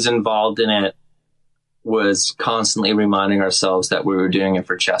that was involved in it was constantly reminding ourselves that we were doing it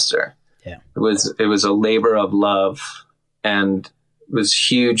for Chester. Yeah. It was a labor of love, and it was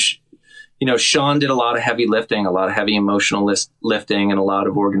huge. You know, Sean did a lot of heavy lifting, a lot of heavy emotional lifting, and a lot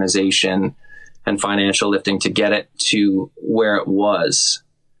of organization and financial lifting to get it to where it was.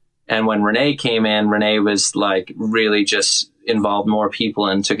 And when Renee came in, Renee was like really just involved more people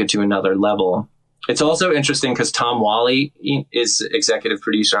and took it to another level. It's also interesting because Tom Wally is executive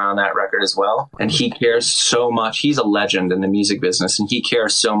producer on that record as well. And he cares so much. He's a legend in the music business, and he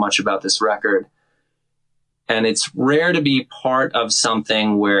cares so much about this record. And it's rare to be part of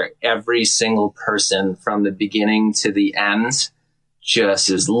something where every single person from the beginning to the end just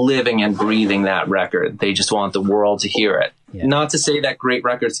is living and breathing that record. They just want the world to hear it. Yeah. Not to say that great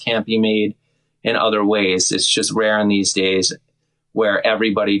records can't be made in other ways. It's just rare in these days where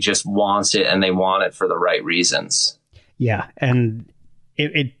everybody just wants it and they want it for the right reasons. Yeah. And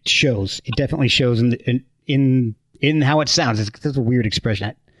it shows. It definitely shows in how it sounds. It's a weird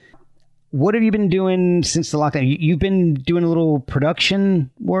expression. What have you been doing since the lockdown? You've been doing a little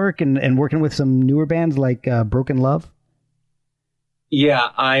production work and working with some newer bands like Broken Love? Yeah,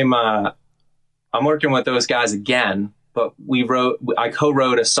 I'm working with those guys again, but I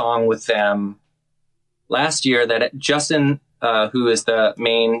co-wrote a song with them last year that Justin, who is the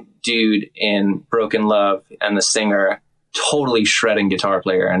main dude in Broken Love and the singer, totally shredding guitar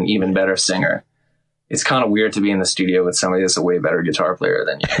player and even better singer. It's kind of weird to be in the studio with somebody that's a way better guitar player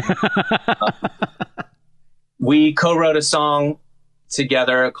than you. We co-wrote a song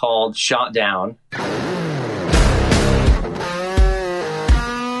together called Shot Down.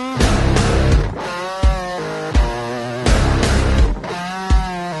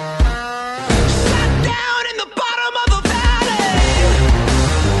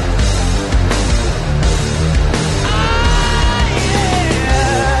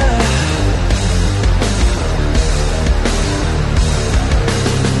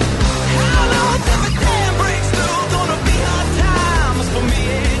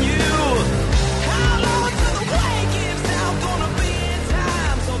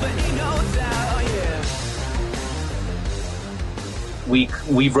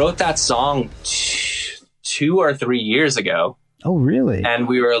 We wrote that song 2 or 3 years ago. Oh, really? And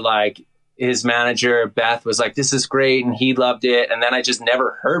we were like, his manager, Beth, was like, this is great. And he loved it. And then I just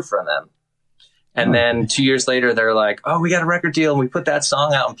never heard from them. And then 2 years later, they're like, oh, we got a record deal. And we put that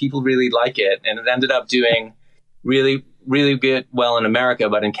song out and people really like it. And it ended up doing really, really good, well in America.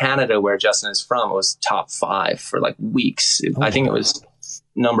 But in Canada, where Justin is from, it was top 5 for like weeks. I think it was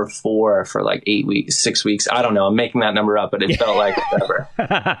number 4 for like 8 weeks, 6 weeks. I don't know. I'm making that number up, but it felt like forever.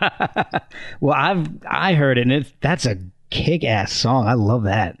 Well, I heard it, and that's a kick-ass song. I love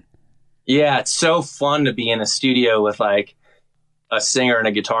that. Yeah, it's so fun to be in a studio with like a singer and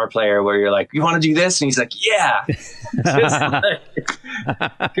a guitar player where you're like, you want to do this? And he's like, yeah.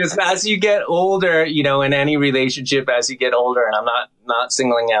 Because as you get older, you know, in any relationship, as you get older, and I'm not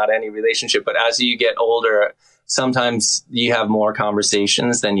singling out any relationship, but as you get older, sometimes you have more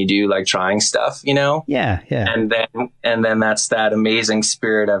conversations than you do like trying stuff, you know? Yeah. And then that's that amazing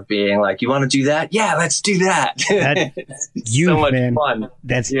spirit of being like, you want to do that? Yeah, let's do that. That's youth, so much man. Fun.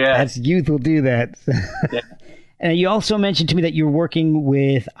 That's youth will do that. Yeah. And you also mentioned to me that you're working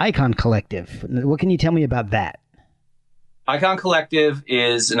with Icon Collective. What can you tell me about that? Icon Collective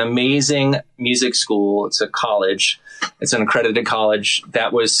is an amazing music school. It's a college. It's an accredited college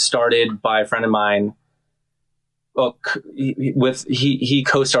that was started by a friend of mine. Well, he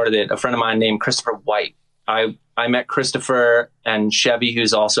co-started it, a friend of mine named Christopher White. I met Christopher and Chevy,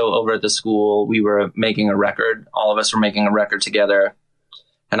 who's also over at the school. We were making a record. All of us were making a record together.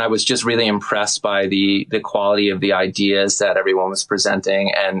 And I was just really impressed by the quality of the ideas that everyone was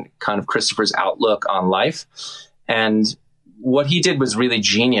presenting and kind of Christopher's outlook on life. And what he did was really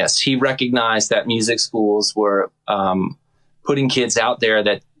genius. He recognized that music schools were putting kids out there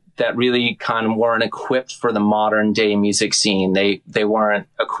that really kind of weren't equipped for the modern day music scene. They weren't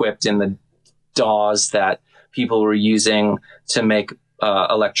equipped in the DAWs that people were using to make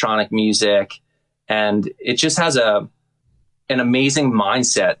electronic music. And it just has an amazing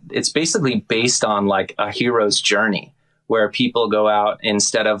mindset. It's basically based on like a hero's journey where people go out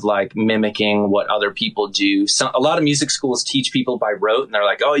instead of like mimicking what other people do. A lot of music schools teach people by rote and they're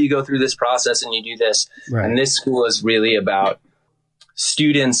like, oh, you go through this process and you do this. Right. And this school is really about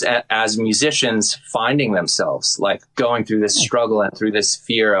students as musicians finding themselves, like going through this struggle and through this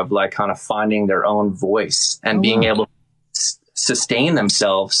fear of like kind of finding their own voice and being able to sustain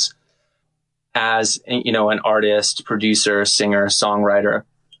themselves as, you know, an artist, producer, singer, songwriter.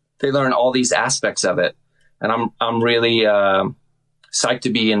 They learn all these aspects of it. And I'm really psyched to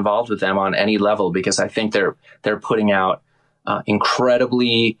be involved with them on any level because I think they're putting out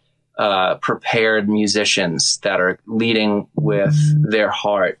incredibly prepared musicians that are leading with their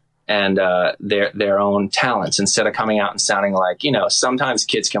heart and their own talents instead of coming out and sounding like, you know, sometimes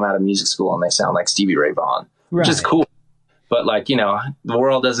kids come out of music school and they sound like Stevie Ray Vaughan, which is cool. But like, you know, the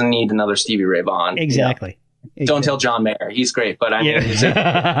world doesn't need another Stevie Ray Vaughan. Exactly. You know? Don't tell John Mayer. He's great. But I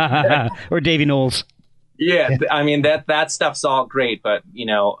mean, or Davy Knowles. Yeah. I mean, that stuff's all great. But, you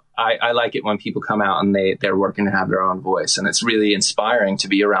know, I like it when people come out and they're working to have their own voice. And it's really inspiring to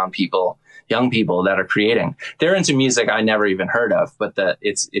be around people young people that are creating. They're into music I never even heard of, but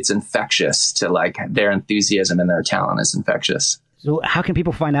it's infectious to like their enthusiasm and their talent is infectious. So how can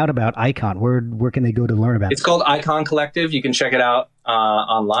people find out about Icon? Where can they go to learn about it? It's called Icon Collective. You can check it out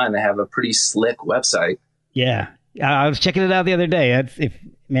online. They have a pretty slick website. Yeah. I was checking it out the other day.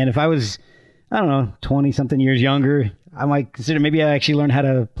 If I was, I don't know, 20 something years younger, I might consider maybe I actually learned how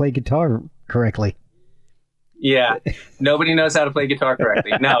to play guitar correctly. Yeah, nobody knows how to play guitar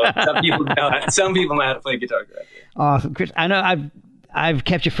correctly. No, some people know. Some people know how to play guitar correctly. Awesome, Chris. I know I've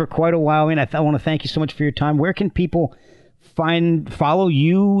kept you for quite a while, and I want to thank you so much for your time. Where can people follow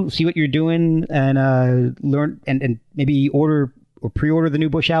you, see what you're doing, and learn and maybe order or pre-order the new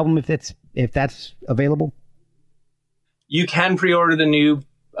Bush album if that's available? You can pre-order the new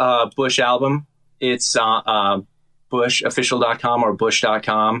Bush album. It's bushofficial.com or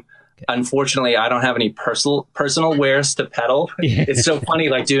bush.com. Unfortunately, I don't have any personal wares to peddle. Yeah. It's so funny,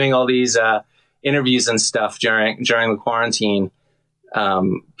 like doing all these interviews and stuff during the quarantine.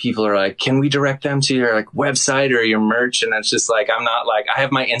 People are like, "Can we direct them to your like website or your merch?" And it's just like, I'm not like, I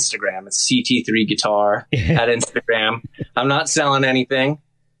have my Instagram. It's CT3 Guitar at Instagram. I'm not selling anything.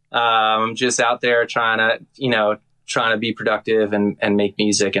 I'm just out there trying to be productive and make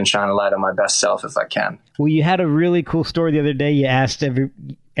music and shine a light on my best self if I can. Well, you had a really cool story the other day. You asked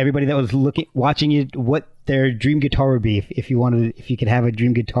everybody that was watching you what their dream guitar would be if you could have a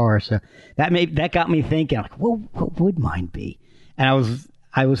dream guitar. So that got me thinking, like, well, what would mine be? And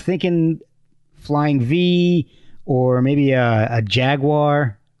I was thinking Flying V or maybe a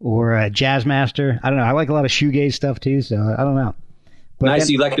Jaguar or a Jazzmaster. I don't know. I like a lot of shoegaze stuff too, so I don't know. But nice.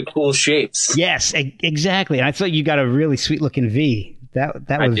 You like the cool shapes. Yes, exactly. And I thought you got a really sweet looking V. That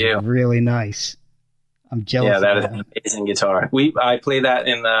was really nice. I'm jealous. Yeah, that is an amazing guitar. I play that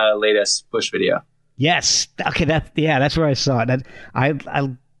in the latest Bush video. Yes. Okay. That's where I saw it.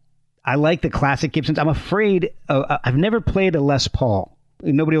 I like the classic Gibsons. I'm afraid I've never played a Les Paul.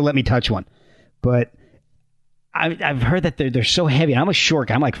 Nobody will let me touch one, but I've heard that they're so heavy. I'm a short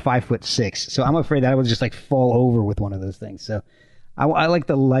guy. I'm like 5'6", so I'm afraid that I would just like fall over with one of those things. So I like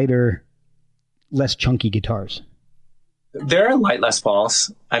the lighter, less chunky guitars. There are light Les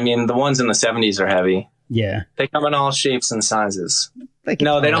Pauls. I mean, the ones in the 70s are heavy. Yeah. They come in all shapes and sizes.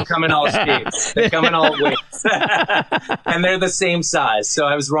 No, they don't come in all shapes. They come in all weights. And they're the same size. So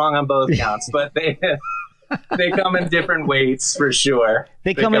I was wrong on both counts, but they come in different weights for sure.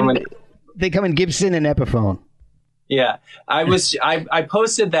 They come in Gibson and Epiphone. Yeah. I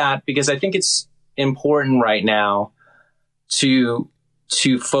posted that because I think it's important right now to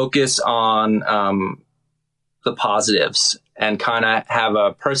focus on the positives and kind of have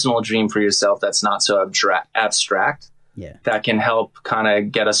a personal dream for yourself that's not so abstract. Yeah. That can help kind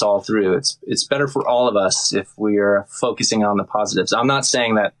of get us all through. It's better for all of us if we are focusing on the positives. I'm not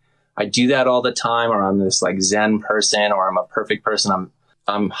saying that I do that all the time or I'm this like Zen person or I'm a perfect person.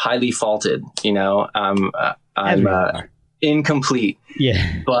 I'm highly faulted, I'm incomplete.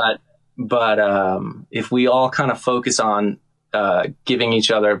 Yeah. But if we all kind of focus on giving each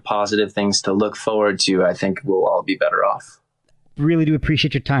other positive things to look forward to, I think we'll all be better off. Really do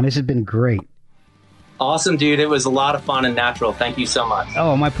appreciate your time. This has been great. Awesome, dude. It was a lot of fun and natural. Thank you so much.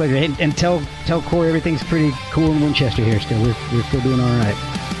 Oh, my pleasure. And tell Corey everything's pretty cool in Winchester here still. We're still doing all right.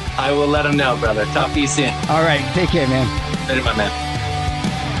 I will let him know, brother. Talk to you soon. All right. Take care, man. Later, my man.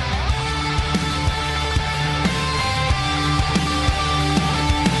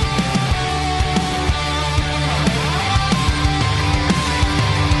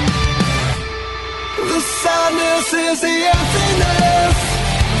 Sadness is the emptiness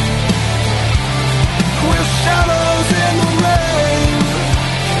with shadows in the rain.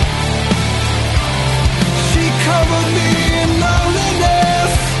 She covered me in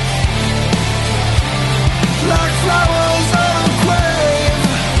loneliness like flowers on a grave.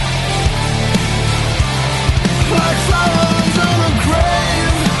 Like flowers on a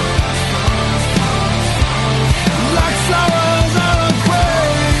grave. Like flowers on a grave.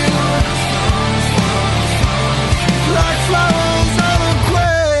 Like flowers on a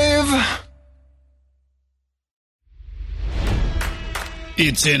grave.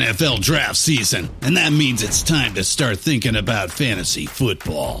 It's NFL draft season, and that means it's time to start thinking about fantasy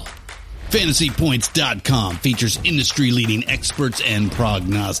football. FantasyPoints.com features industry-leading experts and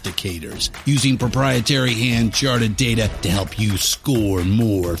prognosticators using proprietary hand-charted data to help you score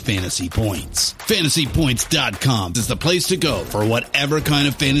more fantasy points. FantasyPoints.com is the place to go for whatever kind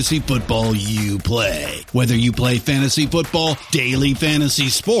of fantasy football you play. Whether you play fantasy football, daily fantasy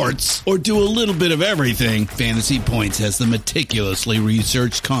sports, or do a little bit of everything, Fantasy Points has the meticulously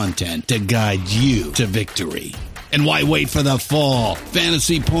researched content to guide you to victory. And why wait for the fall?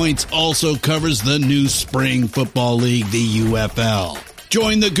 Fantasy Points also covers the new spring football league, the UFL.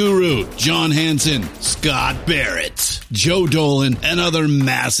 Join the guru, John Hansen, Scott Barrett, Joe Dolan, and other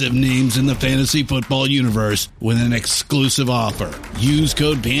massive names in the fantasy football universe with an exclusive offer. Use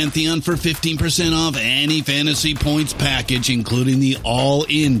code Pantheon for 15% off any Fantasy Points package, including the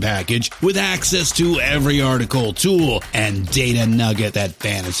all-in package, with access to every article, tool, and data nugget that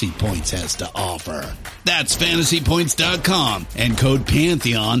Fantasy Points has to offer. That's fantasypoints.com and code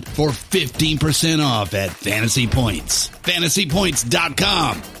Pantheon for 15% off at Fantasy Points.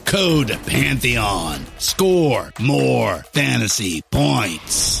 Fantasypoints.com, code Pantheon. Score more fantasy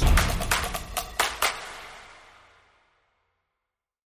points.